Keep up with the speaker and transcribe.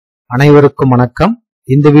அனைவருக்கும் வணக்கம்.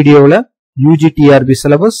 இந்த வீடியோல ugtrbmaths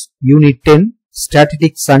syllabus unit 10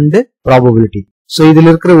 statistics and probability. So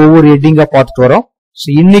இதுல இருக்கிற ஒவ்வொரு ஹெட்டிங்கா பார்த்துட்டு வரோம். So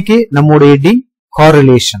இன்னைக்கு நம்மளோட ஹெட்டிங்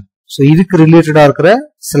correlation. So இதுக்கு ரிலேட்டடா இருக்கிற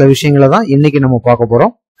சில விஷயங்களை தான் இன்னைக்கு நம்ம பார்க்க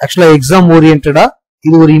போறோம். ஆக்சுவலா எக்ஸாம் ஓரியன்டா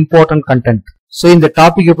இது ஒரு இம்பார்ட்டன்ட் கண்டென்ட். So இந்த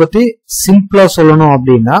டாபிக்கை பத்தி சிம்பிளா சொல்லணும்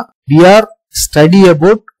அப்படின்னா we are study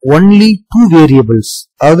about only two variables.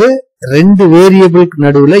 அதாவது ரெண்டு வேரியபிளுக்கு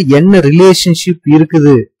நடுவுல என்ன ரிலேஷன்ஷிப்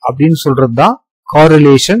இருக்குது அப்படின்னு சொல்றதுதான்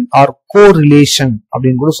correlation or correlation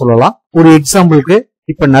அப்படின்னு கூட சொல்லலாம். ஒரு எக்ஸாம்பிளுக்கு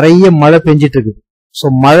இப்ப நிறைய மழை பெஞ்சிட்டு இருக்குது. சோ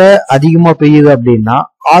மழை அதிகமா பெய்யுது அப்படின்னா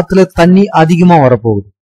ஆத்துல தண்ணி அதிகமா வரப்போகுது.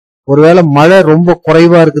 ஒருவேளை மழை ரொம்ப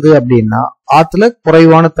குறைவா இருக்குது அப்படின்னா ஆத்துல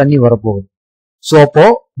குறைவான தண்ணி வரப்போகுது. சோ அப்போ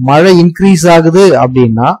மழை இன்க்ரீஸ் ஆகுது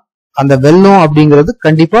அப்படின்னா அந்த வெள்ளம் அப்படிங்கிறது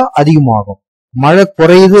கண்டிப்பா அதிகமாகும். மழை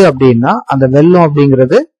குறையுது அப்படின்னா அந்த வெள்ளம்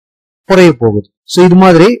அப்படிங்கிறது குறைய போகுது. சோ இது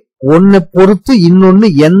மாதிரி ஒன்னு பொறுத்து இன்னொன்னு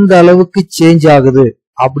எந்த அளவுக்கு சேஞ்ச் ஆகுது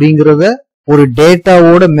அப்படிங்கறத ஒரு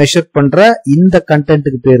டேட்டாவோட மெஷர் பண்ற இந்த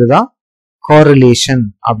கண்டென்ட்டுக்கு பேரு தான் correlation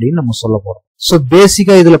அப்படின்னு நம்ம சொல்ல போறோம். சோ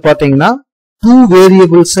பேசிக்கா இதுல பாத்தீங்கன்னா டூ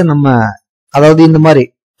வேரியபிள்ஸ் நம்ம அதாவது இந்த மாதிரி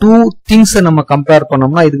டூ திங்ஸ் நம்ம கம்பேர்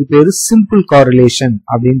பண்ணோம்னா இதுக்கு பேரு சிம்பிள் correlation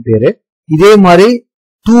அப்படின்னு பேரு. இதே மாதிரி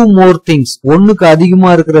டூ மோர் திங்ஸ் ஒன்னுக்கு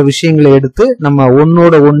அதிகமா இருக்கிற விஷயங்களை எடுத்து நம்ம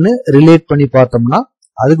ஒன்னோட ஒன்னு ரிலேட் பண்ணி பார்த்தோம்னா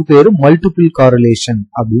அதுக்கு பேரு மல்டிபிள் correlation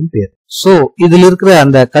அப்படின்னு பேரு. சோ இதுல இருக்கிற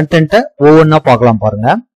அந்த கண்டென்ட்டை ஒவ்வொன்னா பார்க்கலாம் பாருங்க.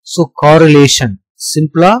 சோ correlation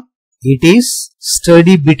சிம்பிளா it is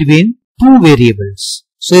study between two variables.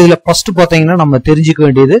 So இதுல ஃபர்ஸ்ட் பாத்தீங்கன்னா நம்ம தெரிஞ்சுக்க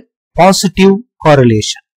வேண்டியது பாசிட்டிவ்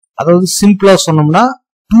correlation. அதாவது சிம்பிளா சொன்னோம்னா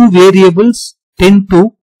two variables ten to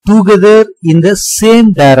together in the same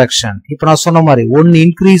direction. இப்ப நான் சொன்ன மாதிரி ஒன்னு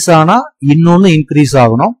இன்க்ரீஸ் ஆனா இன்னொன்னு இன்க்ரீஸ்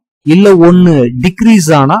ஆகணும், இல்ல ஒன்னு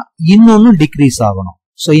டிக்ரீஸ் ஆனா இன்னொன்னு டிக்ரீஸ் ஆகணும்.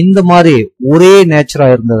 சோ இந்த மாதிரி ஒரே நேச்சரா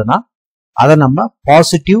இருந்ததுன்னா அதை நம்ம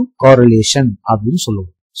பாசிட்டிவ் correlation அப்படின்னு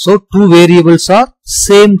சொல்லுவோம். So two variables R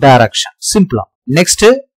same direction சிம்பிளா. Next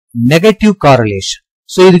negative correlation.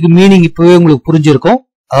 சோ இதுக்கு மீனிங் இப்பவே உங்களுக்கு புரிஞ்சிருக்கும்.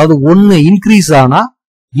 அதாவது ஒன்னு இன்க்ரீஸ் ஆனா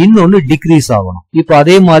இன்னொன்னு டிக்ரீஸ் ஆகணும். இப்ப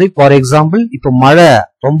அதே மாதிரி ஃபார் எக்ஸாம்பிள் இப்ப மழை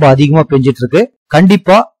ரொம்ப அதிகமா பெஞ்சிட்டு இருக்கு.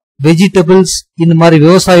 கண்டிப்பா வெஜிடபிள்ஸ் இந்த மாதிரி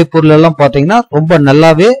விவசாய பொருள் எல்லாம் பாத்தீங்கன்னா ரொம்ப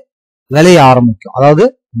நல்லாவே விளைய ஆரம்பிக்கும். அதாவது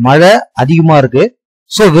மழை அதிகமா இருக்கு.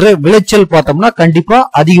 சோ விளைச்சல் பார்த்தோம்னா கண்டிப்பா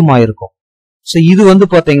அதிகமா இருக்கும். சோ இது வந்து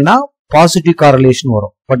பாத்தீங்கன்னா பாசிட்டிவ் correlation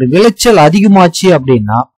வரும். பட் விளைச்சல் அதிகமாச்சு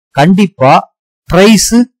அப்படின்னா கண்டிப்பா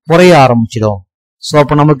பிரைஸ் குறைய ஆரம்பிச்சிடும். சோ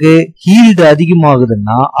அப்ப நமக்கு ஹீல்டு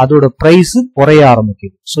அதிகமாகுதுன்னா அதோட பிரைஸ் குறைய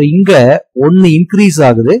ஆரம்பிக்குது. சோ இங்க ஒன்னு இன்க்ரீஸ்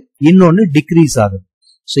ஆகுது, இன்னொன்னு டிக்ரீஸ் ஆகுது.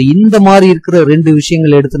 சோ இந்த மாதிரி இருக்கிற ரெண்டு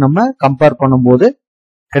விஷயங்களை எடுத்து நம்ம கம்பேர் பண்ணும்போது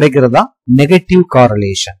கிடைக்கிறதா நெகட்டிவ்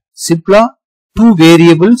correlation. சிம்பிளா டூ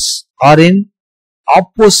வேரியபிள்ஸ் ஆர் இன்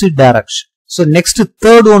opposite direction. So next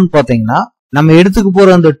third one பாத்தீங்கன்னா நம்ம எடுத்துக்க போற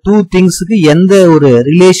அந்த டூ திங்ஸ்க்கு எந்த ஒரு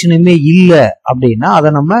ரிலேஷனுமே இல்ல அப்படின்னா அதை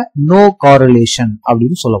நம்ம நோ correlation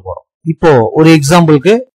அப்படின்னு சொல்ல போறோம். இப்போ ஒரு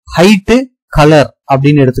எக்ஸாம்பிளுக்கு ஹைட் கலர்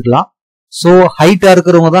அப்படின்னு எடுத்துக்கலாம். சோ ஹைட்டா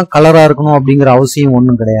இருக்கிறவங்க தான் கலரா இருக்கணும் அப்படிங்கிற அவசியம்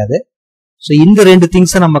ஒன்றும் கிடையாது. சோ இந்த ரெண்டு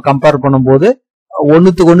திங்ஸை நம்ம கம்பேர் பண்ணும்போது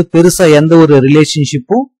ஒன்னுத்துக்கு ஒன்னு பெருசா எந்த ஒரு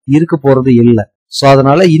ரிலேஷன்ஷிப்பும் இருக்க போறது இல்லை. சோ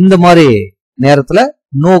அதனால இந்த மாதிரி நேரத்துல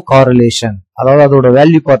நோ correlation, அதாவது அதோட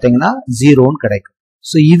வேல்யூ பாத்தீங்கன்னா ஜீரோன்னு கிடைக்கும்.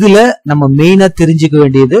 சோ இதுல நம்ம மெயினா தெரிஞ்சுக்க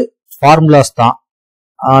வேண்டியது ஃபார்முலாஸ் தான்.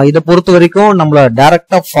 இதை பொறுத்த வரைக்கும் நம்மள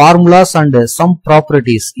டைரக்டா ஃபார்முலாஸ் அண்ட் சம்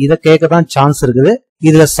ப்ராப்பர்ட்டிஸ் இதை கேட்க தான் சான்ஸ் இருக்குது.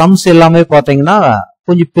 இதுல சம்ஸ் எல்லாமே பாத்தீங்கன்னா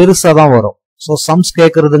கொஞ்சம் பெருசா தான் வரும். சோ சம்ஸ்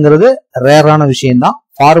கேட்கறதுங்கிறது ரேரான விஷயம் தான்.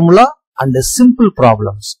 Formula and simple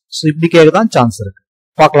problems so இப்படி கேட்க தான் சான்ஸ் இருக்கு.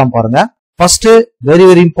 பார்க்கலாம் பாருங்க. First very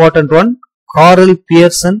very important one, Karl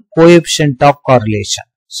Pearson coefficient of correlation.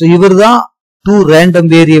 So இவர் தான் டூ ரேண்டம்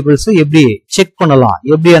வேரியபிள்ஸ் எப்படி செக் பண்ணலாம்,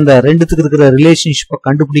 எப்படி அந்த ரெண்டுத்துக்கு இருக்கிற ரிலேஷன்ஷிப்பை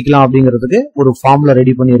கண்டுபிடிக்கலாம் அப்படிங்கிறதுக்கு ஒரு ஃபார்முலா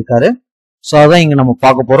ரெடி பண்ணியிருக்காரு. சோ அதான் இங்க நம்ம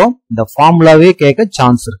பார்க்க போறோம். இந்த ஃபார்முலாவே கேட்க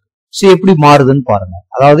சான்ஸ் இருக்கு. சோ எப்படி மாறுதுன்னு பாருங்க.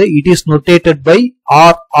 அதாவது it is நோட்டேட்டட் by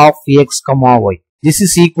r of x, y. This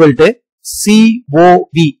is equal to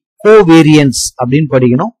COV, covariance அப்படின்னு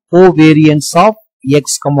படிக்கணும். Covariance of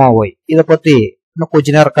x, y. இத பத்தி இன்னும்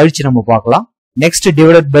கொஞ்ச நேரம் கழிச்சு நம்ம பார்க்கலாம். Next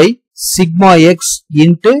divided pi sigma X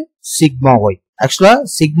into sigma Y. ஆக்சுவலா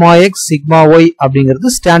சிக்மா எக்ஸ் சிக்மா ஒய் அப்படிங்கிறது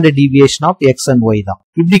standard deviation of X and Y தான்.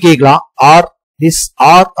 இப்படி கேட்கலாம். R this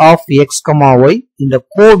R of X comma Y இந்த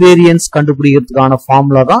கோவேரியன்ஸ் கண்டுபிடிக்கிறதுக்கான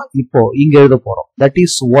ஃபார்முலா தான் இப்போ இங்க எழுத போறோம். That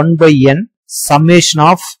is 1/n summation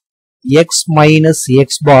of X minus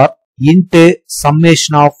X bar into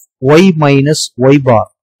summation of Y minus Y bar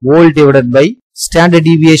whole divided by standard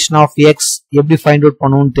deviation of X எப்படி find out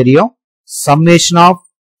பண்ணணும்னு தெரியும். Summation of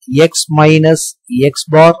x minus x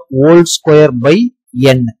bar whole square by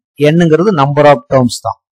n. nங்கிறது number of terms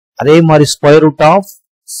தான். அதே மாதிரி square root of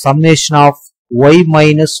summation of y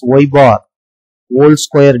minus y bar whole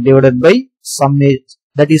square divided by summation,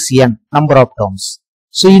 that is n, number of terms.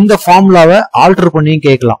 So இந்த ஃபார்முலாவை alter பண்ணியும்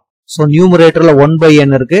கேட்கலாம். So நியூமரேட்டர்ல 1 by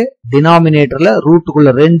n இருக்கு, டினாமினேட்டர்ல ரூட்டுக்குள்ள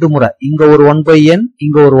 2 முறை, இங்க ஒரு 1 by n,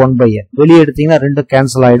 இங்க ஒரு 1 by n, வெளியே எடுத்தீங்கன்னா 2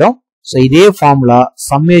 கேன்சல் ஆயிடும். So இதே formula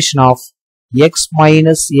summation of x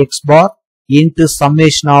minus x bar into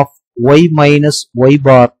summation of y minus y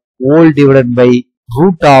bar whole divided by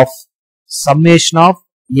root of summation of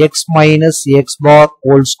x minus x bar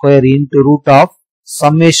whole square into root of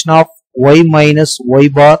summation of y minus y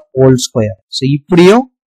bar whole square. So இப்படியும்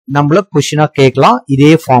நம்மள கொஸ்டினா கேட்கலாம்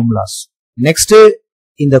இதே formulas. Next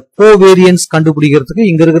இந்த covariance கண்டுபிடிக்கிறதுக்கு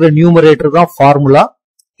இங்க இருக்கிற numerator தான் formula.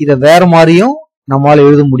 இத வேற மாதிரியும் நம்மால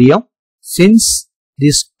எழுத முடியும். Since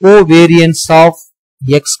this covariance of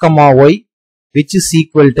x, y which is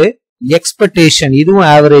equal to expectation, இதுவும்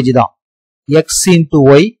ஆவரேஜ் தான், x into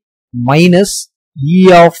y minus e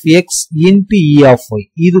of x into e of y,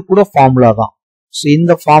 இது கூட ஃபார்முலா தான். So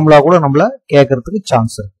இந்த ஃபார்முலா கூட நம்மள கேட்கறதுக்கு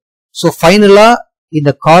சான்ஸ் இருக்கு. So ஃபைனலா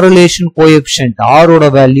இந்த correlation coefficient r ஓட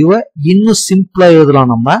வேல்யூவை இன்னும் சிம்பிளா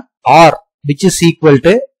எழுதலாம் நம்ம. r which is equal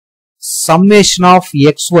to summation of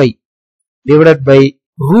xy divided by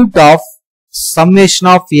root of summation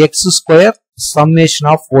of x square summation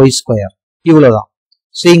of y square, இவ்வளவுதான்.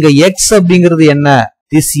 So இங்க x அப்படிங்கிறது என்ன?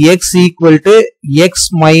 this x equal to x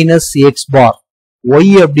minus x bar, y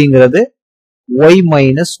அப்படிங்கிறது y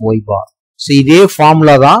minus y bar. So இதே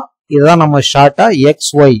formula தான், இதுதான் நம்ம ஷார்ட்டா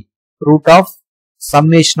xy root of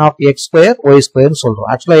summation of x square y square சொல்றோம்.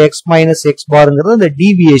 ஆக்சுவலா x minus x barங்கிறது இந்த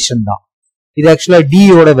டீவியேஷன் தான். இது ஆக்சுவலா d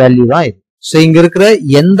ஓட வேல்யூ தான் இது. சோ இங்க இருக்கிற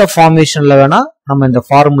எந்த ஃபார்மேஷன்ல வேணா நம்ம இந்த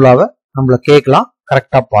ஃபார்முலாவை நம்மள கேட்கலாம்,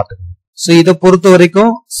 கரெக்டா பாத்துக்கணும். சோ இத பொறுத்த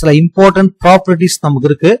வரைக்கும் சில இம்பார்ட்டன்ட் ப்ராப்பர்ட்டிஸ் நமக்கு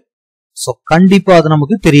இருக்கு. சோ கண்டிப்பா அது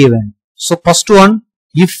நமக்கு தெரிய வேணும். So first one,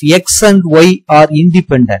 if x and y are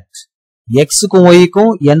independent, x-க்கும்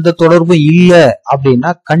y-க்கும் எந்த தொடர்பும் இல்ல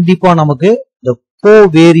அப்படின்னா கண்டிப்பா நமக்கு the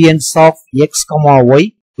covariance of x, y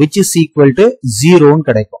which is equal to 0 ன்னு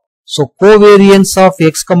கிடைக்கும். So covariance of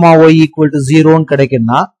x, y equal to 0 ன்னு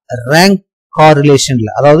கிடைக்கும்னா rank correlationல,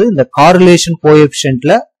 அதாவது இந்த correlation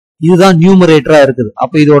coefficientல இதுதான் நியூமரேட்டரா இருக்குது.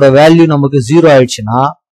 அப்ப இதோட வேல்யூ நமக்கு 0 ஆயிடுச்சுன்னா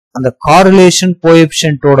அந்த correlation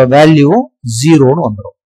coefficient ஓட வேல்யூவும் 0 ன்னு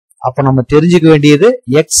வந்துரும். அப்ப நம்ம தெரிஞ்சுக்க வேண்டியது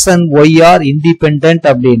x and y are independent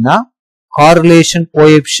அப்படின்னா correlation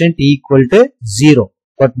coefficient equal to 0.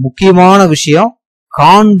 But முக்கியமான விஷயம்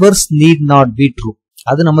converse need not be true,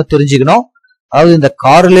 அது நம்ம தெரிஞ்சுக்கணும். அதாவது இந்த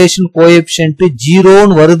correlation coefficient 0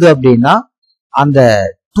 ன்னு வருது அப்படின்னா அந்த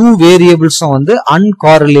டூ வேரியபிள்ஸும் வந்து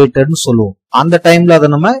uncorrelated ன்னு சொல்லுவோம். அந்த டைம்ல அதை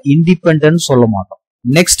நம்ம இண்டிபெண்டன்ட் சொல்ல மாட்டோம்.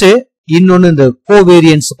 நெக்ஸ்ட் இன்னொன்னு இந்த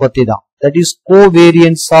கோவேரியன்ஸ் பத்தி தான். That is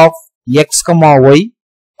covariance of x, y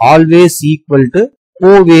always equal to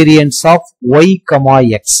covariance of y,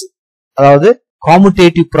 x. அதாவது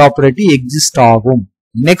commutative property exist ஆகும்.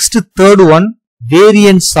 Next third one,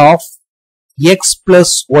 variance of x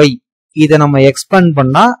plus y. இதை நம்ம எக்ஸ்பேண்ட்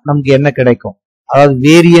பண்ணா நமக்கு என்ன கிடைக்கும்? அதாவது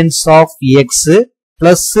variance of x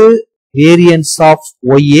plus variance of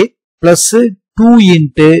y plus 2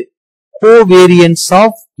 into covariance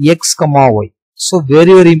of x, y. So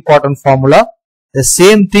very important formula. The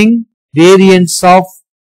same thing, variance of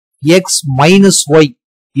x minus y,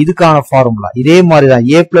 இதுக்கான formula இதே மாதிரி தான்,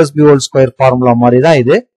 a plus b whole square formula மாதிரி தான்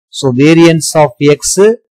இது. So variance of x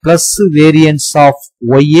plus variance of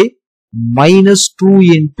y minus 2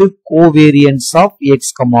 into covariance of x,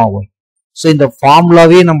 y. So இந்த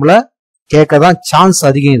ஃபார்முலாவே நம்மள கேட்கதான் chance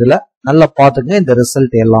அதிகம். இதுல நல்லா பாத்துங்க இந்த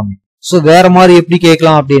ரிசல்ட் எல்லாமே. சோ வேற மாதிரி எப்படி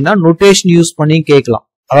கேட்கலாம் அப்படின்னா நோட்டேஷன் யூஸ் பண்ணி கேட்கலாம்.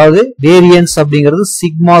 அதாவது வேரியன்ஸ் அப்படிங்கிறது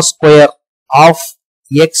sigma square of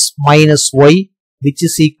X minus Y which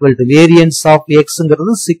is equal to variance of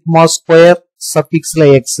எக்ஸ்ங்கிறது sigma square சஃபிக்ஸ்ல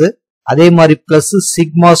X, அதே மாதிரி plus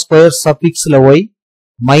sigma square சஃபிக்ஸ்ல Y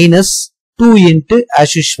minus 2 into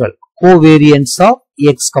as usual covariance of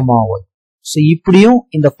x, y. So இப்படியும்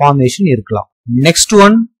இந்த formation இருக்கலாம். Next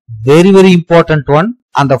one, very important one,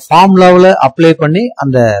 அந்த ஃபார்முலாவில் apply பண்ணி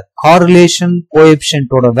அந்த correlation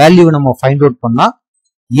கோஎஃபிஷியன்ட்டோட value நம்ம ஃபைண்ட் அவுட் பண்ணா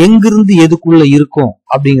எங்கிருந்து எதுக்குள்ள இருக்கும்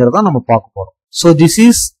அப்படிங்கறத நம்ம பார்க்க போறோம். So this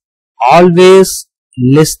is always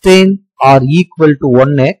less than R equal to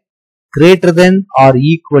 1, greater than R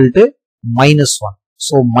equal to -1.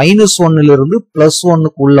 So -1ல இருந்து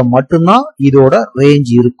 +1 உள்ள மட்டும்தான் இதோட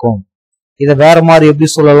ரேஞ்ச் இருக்கும். இத வேற மாதிரி எப்படி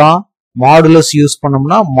சொல்லலாம்? மாடுலஸ் யூஸ்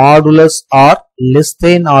பண்ணோம்னா modulus R less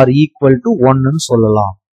than R equal to 1 ன்னு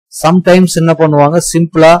சொல்லலாம். சம்டைம்ஸ் என்ன பண்ணுவாங்க,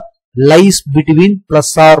 சிம்பிளா லைஸ் பிட்வீன்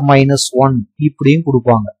பிளஸ் ஆர் -1 இப்படியும்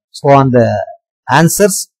கொடுப்பாங்க. சோ அந்த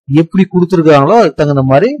ஆன்சர்ஸ் எப்படி கொடுத்துருக்காங்களோ அதுக்கு தகுந்த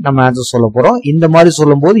மாதிரி நம்ம ஆன்சர் சொல்ல போறோம். இந்த மாதிரி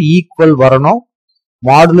சொல்லும் போது ஈக்குவல் வரணும்,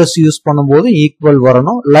 மாடுலஸ் யூஸ் பண்ணும்போது ஈக்குவல்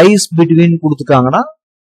வரணும். Lies between கொடுத்துட்டாங்கன்னா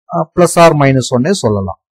plus R minus ஒன்னே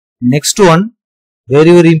சொல்லலாம். Next one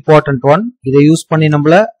very very important one. இதை யூஸ் பண்ணி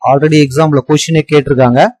நம்மள ஆல்ரெடி எக்ஸாம்ல கொஸ்டினே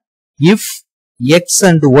கேட்டிருக்காங்க. If X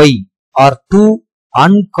and Y R two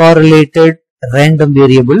uncorrelated random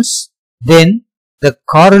variables, then the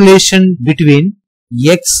correlation between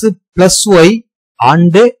x plus y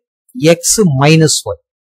and x minus y.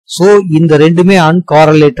 So இந்த ரெண்டுமே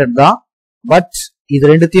uncorrelated தான். பட் இது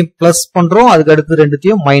ரெண்டுத்தையும் பிளஸ் பண்றோம், அதுக்கு அடுத்து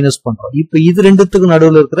ரெண்டுத்தையும் மைனஸ் பண்றோம். இப்ப இது ரெண்டுத்துக்கு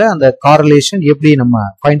நடுவில் இருக்கிற அந்த காரலேஷன் எப்படி நம்ம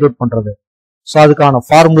ஃபைண்ட் அவுட் பண்றது? சோ அதுக்கான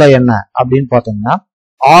ஃபார்முலா என்ன அப்படின்னு பாத்தீங்கன்னா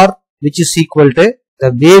r which is equal to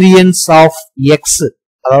the variance of x,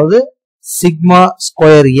 அதாவது sigma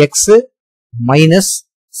square x minus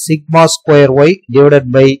sigma square y divided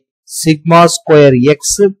by sigma square x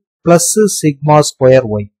plus sigma square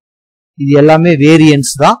y. இது எல்லாமே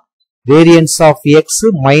வேரியன்ஸ் தான். variance of x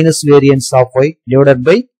minus variance of y divided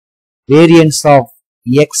by variance of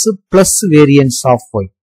x plus variance of y.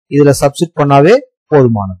 இதுல substitute பண்ணாவே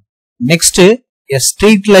போதுமானது. Next a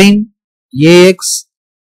straight line ax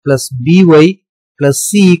plus by plus c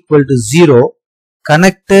equal to 0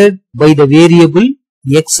 connected by the variable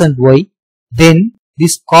x and y, then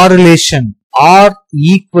this correlation r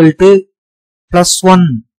equal to plus 1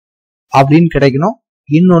 அப்படின்னு கிடைக்கணும்.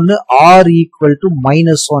 இன்னொன்னு r equal to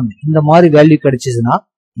minus 1 இந்த மாதிரி value கிடைச்சதுன்னா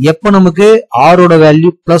எப்ப நமக்கு r ஓட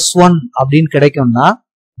value plus 1 அப்படின்னு கிடைக்கும்னா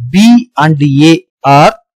b and a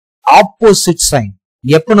are opposite sign.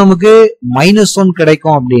 எப்ப நமக்கு minus 1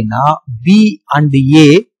 கிடைக்கும் அப்படின்னா b and a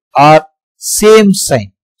are same sign.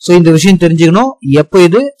 So இந்த விஷயம் தெரிஞ்சுக்கணும். எப்ப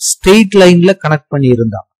இது ஸ்ட்ரெயிட் லைன்ல கனெக்ட் பண்ணி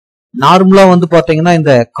இருந்தா, நார்மலா வந்து பாத்தீங்கன்னா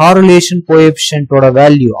இந்த correlation கோஎஃபிஷியன்ட்டோட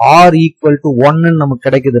value r equal to 1 நமக்கு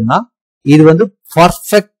கிடைக்குதுன்னா இது வந்து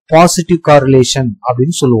பர்ஃபெக்ட் பாசிட்டிவ் காரலேஷன்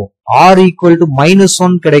அப்படின்னு சொல்லுவோம். r equal to minus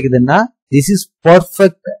 1 கிடைக்குதுன்னா this is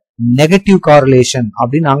perfect negative correlation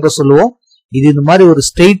அப்படின்னு அங்க சொல்லுவோம். இது இந்த மாதிரி ஒரு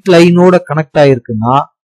ஸ்ட்ரெயிட் லைனோட கனெக்ட் ஆயிருக்குன்னா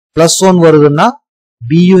பிளஸ் 1 வருதுன்னா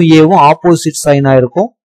பியும் ஏவும் ஆப்போசிட் சைனா இருக்கும்,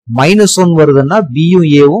 மைனஸ் 1 வருதுன்னா பியும்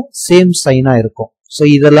ஏவும் சேம் சைனா இருக்கும். சோ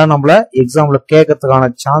இதெல்லாம் நம்மள எக்ஸாம்ல கேட்கறதுக்கான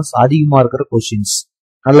சான்ஸ் அதிகமா இருக்கிற கொஸ்டின்ஸ்,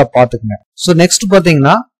 நல்லா பாத்துக்கங்க. சோ நெக்ஸ்ட்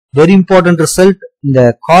பாத்தீங்கன்னா வெரி இம்பார்ட்டன்ட் ரிசல்ட், இந்த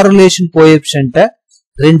காரலேஷன் கோஎஃபிஷியன்ட்ட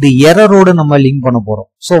ரெண்டு எரரோட நம்ம லிங்க் பண்ண போறோம்.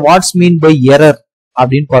 So watts mean by error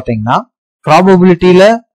அப்படின்னு பாத்தீங்கன்னா ப்ராபபிலிட்டியில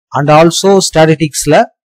அண்ட் ஆல்சோ ஸ்டாட்டிஸ்டிக்ஸ்ல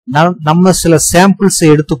நம்ம சில சாம்பிள்ஸ்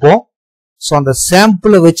எடுத்துப்போம். சோ அந்த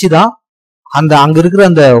சாம்பிளை வச்சுதான் அந்த அங்க இருக்கிற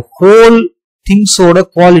அந்த ஹோல் திங்ஸோட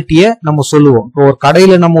குவாலிட்டியை நம்ம சொல்லுவோம். இப்போ ஒரு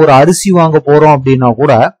கடையில நம்ம ஒரு அரிசி வாங்க போறோம் அப்படின்னா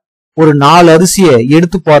கூட ஒரு 4 அரிசியை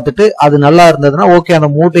எடுத்து பார்த்துட்டு அது நல்லா இருந்ததுன்னா ஓகே, அந்த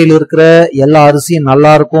மூட்டையில இருக்கிற எல்லா அரிசியும்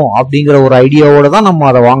நல்லா இருக்கும் அப்படிங்கிற ஒரு ஐடியாவோட தான் நம்ம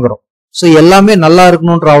அதை வாங்குறோம். சோ எல்லாமே நல்லா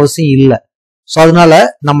இருக்கணும்ன்ற அவசியம் இல்லை. சோ அதனால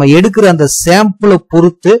நம்ம எடுக்கிற அந்த சாம்பிளை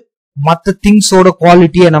பொறுத்து மற்ற திங்ஸோட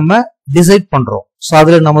குவாலிட்டியை நம்ம டிசைட் பண்றோம். சோ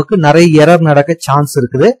அதுல நமக்கு நிறைய எரர் நடக்க சான்ஸ்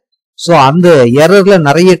இருக்குது. சோ அந்த எரர்ல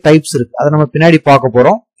நிறைய டைப்ஸ் இருக்கு, அதை நம்ம பின்னாடி பார்க்க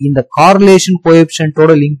போறோம். இந்த காரலேஷன்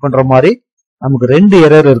கோஎஃபிஷியன்ட்டோட லிங்க் பண்ற மாதிரி நமக்கு 2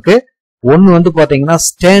 எரர் இருக்கு. ஒன்னு வந்து பாத்தீங்கன்னா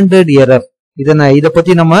ஸ்டாண்டர்ட் எரர். இத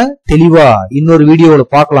பத்தி நம்ம தெளிவா இன்னொரு வீடியோல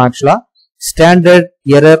பார்க்கலாம். ஆக்சுவலா ஸ்டாண்டர்ட்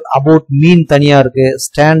எரர் அபவுட் மீன் தனியா இருக்கு,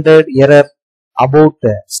 standard error about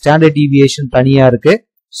standard deviation தனியா இருக்கு.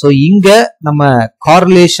 சோ இங்க நம்ம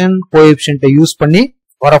காரலேஷன் கோஎஃபிஷியன்ட்டை யூஸ் பண்ணி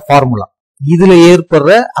வர ஃபார்முலா, இதுல ஏற்படுற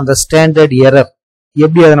அந்த ஸ்டாண்டர்ட் எரர்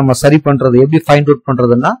எப்படி அதை நம்ம சரி பண்றது, எப்படி ஃபைண்ட் அவுட்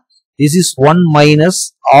பண்றதுன்னா this is 1 minus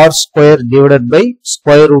r square divided by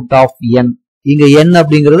square root of n. இங்க n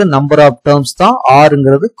அப்படிங்கிறது நம்பர் ஆஃப் டேர்ம்ஸ் தான்,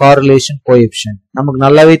 rங்கிறது காரலேஷன் கோஎஃபிஷியன்ட். நமக்கு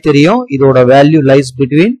நல்லாவே தெரியும் இதோட value lies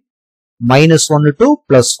between -1 to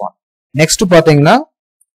 +1. Next பாத்தீங்கன்னா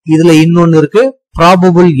இதுல இன்னொன்னு இருக்கு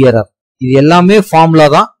ப்ராபபிள் எரர். இது எல்லாமே ஃபார்முலா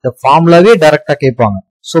தான், இந்த ஃபார்முலாவே டைரக்டா கேட்பாங்க.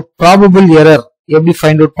 சோ ப்ராபபிள் எரர் எப்படி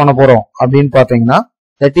ஃபைண்ட் அவுட் பண்ண போறோம் அப்படின்னு பாத்தீங்கன்னா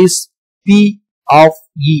that is p of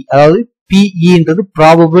e, அதாவது PEன்றது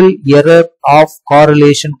probable error of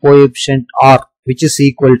correlation coefficient R, which is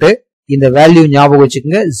equal to இந்த வேல்யூ ஞாபகம்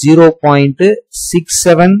வச்சுக்கோங்க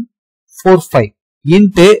 0.6745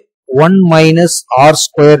 into 1 minus r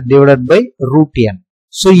square divided by root n.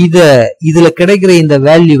 So இதுல கிடைக்கிற இந்த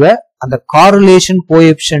வேல்யூவை அந்த காரலேஷன்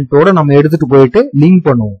கோஎஃபிஷியன்ட்டோட நம்ம எடுத்துட்டு போயிட்டு லிங்க்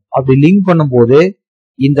பண்ணுவோம். அப்படி லிங்க் பண்ணும்போது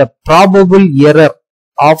இந்த probable error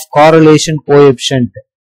of correlation coefficient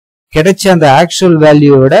கிடைச்ச அந்த ஆக்சுவல்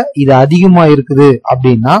வேல்யூவோட இது அதிகமா இருக்குது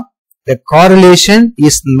அப்படின்னா the correlation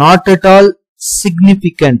is not at all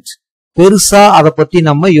significant, பெருசா அதை பத்தி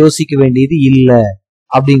நம்ம யோசிக்க வேண்டியது இல்ல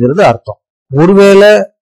அப்படிங்கிறது அர்த்தம். ஒருவேளை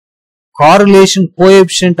காரலேஷன்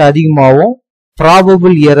கோஎஃபிஷியன்ட் அதிகமாகவும்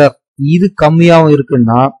ப்ராபபிள் எரர் இது கம்மியாவும்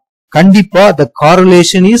இருக்குன்னா கண்டிப்பா the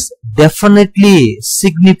correlation is definitely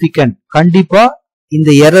significant. கண்டிப்பா இந்த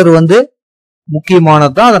எரர் வந்து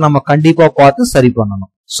முக்கியமானது தான், அதை நம்ம கண்டிப்பா பார்த்து சரி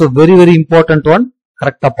பண்ணணும். So very very important one,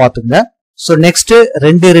 கரெக்டா பாத்துங்க. ஸோ நெக்ஸ்ட்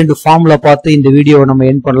ரெண்டு ஃபார்முலா பார்த்து இந்த வீடியோவை நம்ம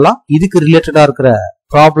எண்ட் பண்ணலாம். இதுக்கு ரிலேட்டடா இருக்கிற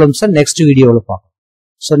ப்ராப்ளம்ஸை நெக்ஸ்ட் வீடியோவில் பார்க்கலாம்.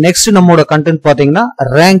 ஸோ நெக்ஸ்ட் நம்மளோட கண்டென்ட் பாத்தீங்கன்னா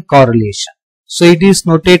rank correlation. So it is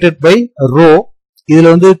நோட்டேட்டட் by row. இதுல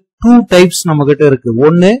வந்து 2 டைப்ஸ் நம்ம கிட்ட இருக்கு.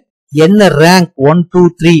 ஒன்னு என்ன ரேங்க் 1 2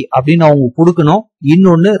 3 அப்படின்னு அவங்க கொடுக்கணும்,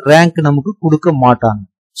 இன்னொன்னு ரேங்க் நமக்கு கொடுக்க மாட்டாங்க.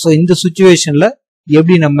 ஸோ இந்த சிச்சுவேஷன்ல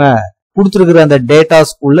எப்படி நம்ம கொடுத்துருக்கிற அந்த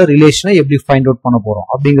டேட்டாஸ்குள்ள ரிலேஷனை எப்படி ஃபைண்ட் அவுட் பண்ண போறோம்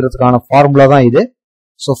அப்படிங்கிறதுக்கான ஃபார்முலா தான் இது.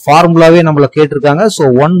 ஸோ ஃபார்முலாவே நம்மள கேட்டிருக்காங்க. So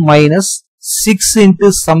 1 minus 6 into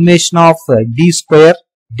summation of d square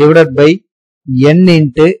divided by n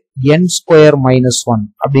into n square minus 1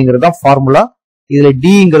 அப்படிங்கிறது தான் ஃபார்முலா. இதுல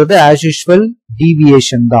dங்கிறது as usual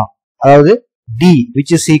deviation தான், அதாவது d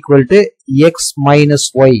which is equal to x minus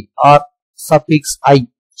y or suffix I.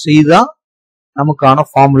 So இதுதான் நமக்கான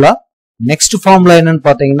formula. Next formula என்னன்னு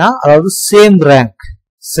பாத்தீங்கன்னா, அதாவது சேம் ரேங்க்.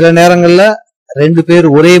 சில நேரங்கள்ல 2 பேர்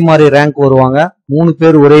ஒரே மாதிரி ரேங்க் வருவாங்க, 3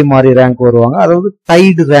 பேர் ஒரே மாதிரி ரேங்க் வருவாங்க, அதாவது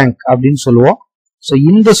டைடு ரேங்க் அப்படின்னு சொல்லுவோம். ஸோ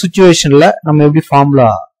இந்த சிச்சுவேஷன்ல நம்ம எப்படி ஃபார்முலா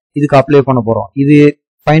இதுக்கு அப்ளை பண்ண போறோம்? இது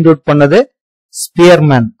ஃபைண்ட் அவுட் பண்ணது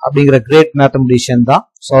ஸ்பியர்மேன் அப்படிங்கிற கிரேட் மேத்தமெட்டிஷியன் தான்.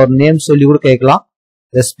 ஸோ அவர் நேம் சொல்லி கூட கேட்கலாம்.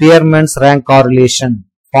 த ஸ்பியர்மேன்ஸ் ரேங்க் காரிலேஷன்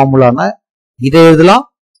ஃபார்முலானா இதை எழுதலாம்.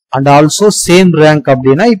 அண்ட் ஆல்சோ சேம் ரேங்க்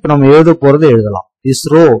அப்படின்னா இப்ப நம்ம எழுத போறது எழுதலாம். this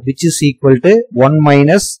row which is equal to 1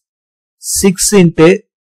 minus 6 into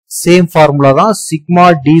same formula தான் sigma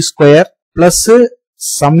d square plus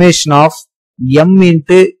summation of m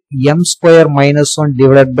into m square minus 1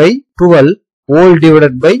 divided by 12 whole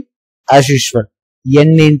divided by as usual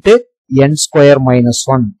n into n square minus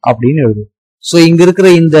 1 அப்படின்னு எழுது. So இங்க இருக்கிற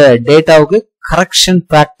இந்த டேட்டாவுக்கு correction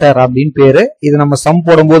factor அப்படின்னு பேரு. இது நம்ம சம்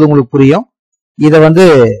போடும்போது உங்களுக்கு புரியும். இதை வந்து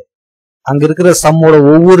அங்க இருக்கிற சம்மோட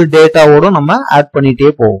ஒவ்வொரு டேட்டாவோடும் நம்ம ஆட் பண்ணிட்டே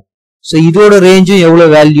போவோம். ஸோ இதோட ரேஞ்சும்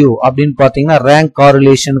எவ்வளவு வேல்யூ அப்படின்னு பாத்தீங்கன்னா ரேங்க்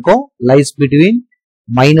காரிலேஷனுக்கும் லைஸ் பிட்வீன்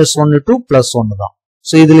 -1 to +1 தான்.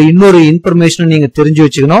 ஸோ இதுல இன்னொரு இன்ஃபர்மேஷன் நீங்க தெரிஞ்சு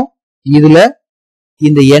வச்சுக்கணும். இதுல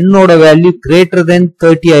இந்த என்னோட வேல்யூ கிரேட்டர் தென்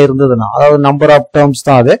 30 இருந்ததுன்னா, அதாவது நம்பர் ஆஃப் டேர்ம்ஸ்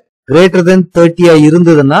தான், அது கிரேட்டர் தென் 30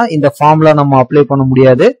 இருந்ததுன்னா இந்த ஃபார்முலா நம்ம அப்ளை பண்ண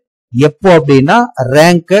முடியாது. எப்போ அப்படின்னா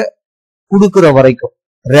ரேங்க கொடுக்கிற வரைக்கும்.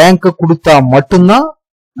 ரேங்க கொடுத்தா மட்டும்தான்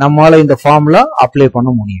நம்மளால இந்த ஃபார்முலா அப்ளை பண்ண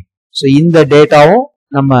முடியும். ஸோ இந்த டேட்டாவும்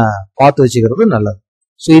நம்ம பார்த்து வச்சுக்கிறது நல்லது.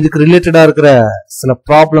 ஸோ இதுக்கு ரிலேட்டடா இருக்கிற சில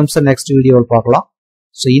ப்ராப்ளம்ஸை நெக்ஸ்ட் வீடியோவில் பார்க்கலாம்.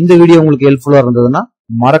 ஸோ இந்த வீடியோ உங்களுக்கு ஹெல்ப்ஃபுல்லா இருந்ததுன்னா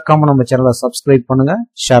மறக்காம நம்ம சேனலை சப்ஸ்கிரைப் பண்ணுங்க,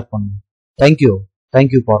 ஷேர் பண்ணுங்க.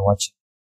 தேங்க்யூ ஃபார் வாட்சிங்.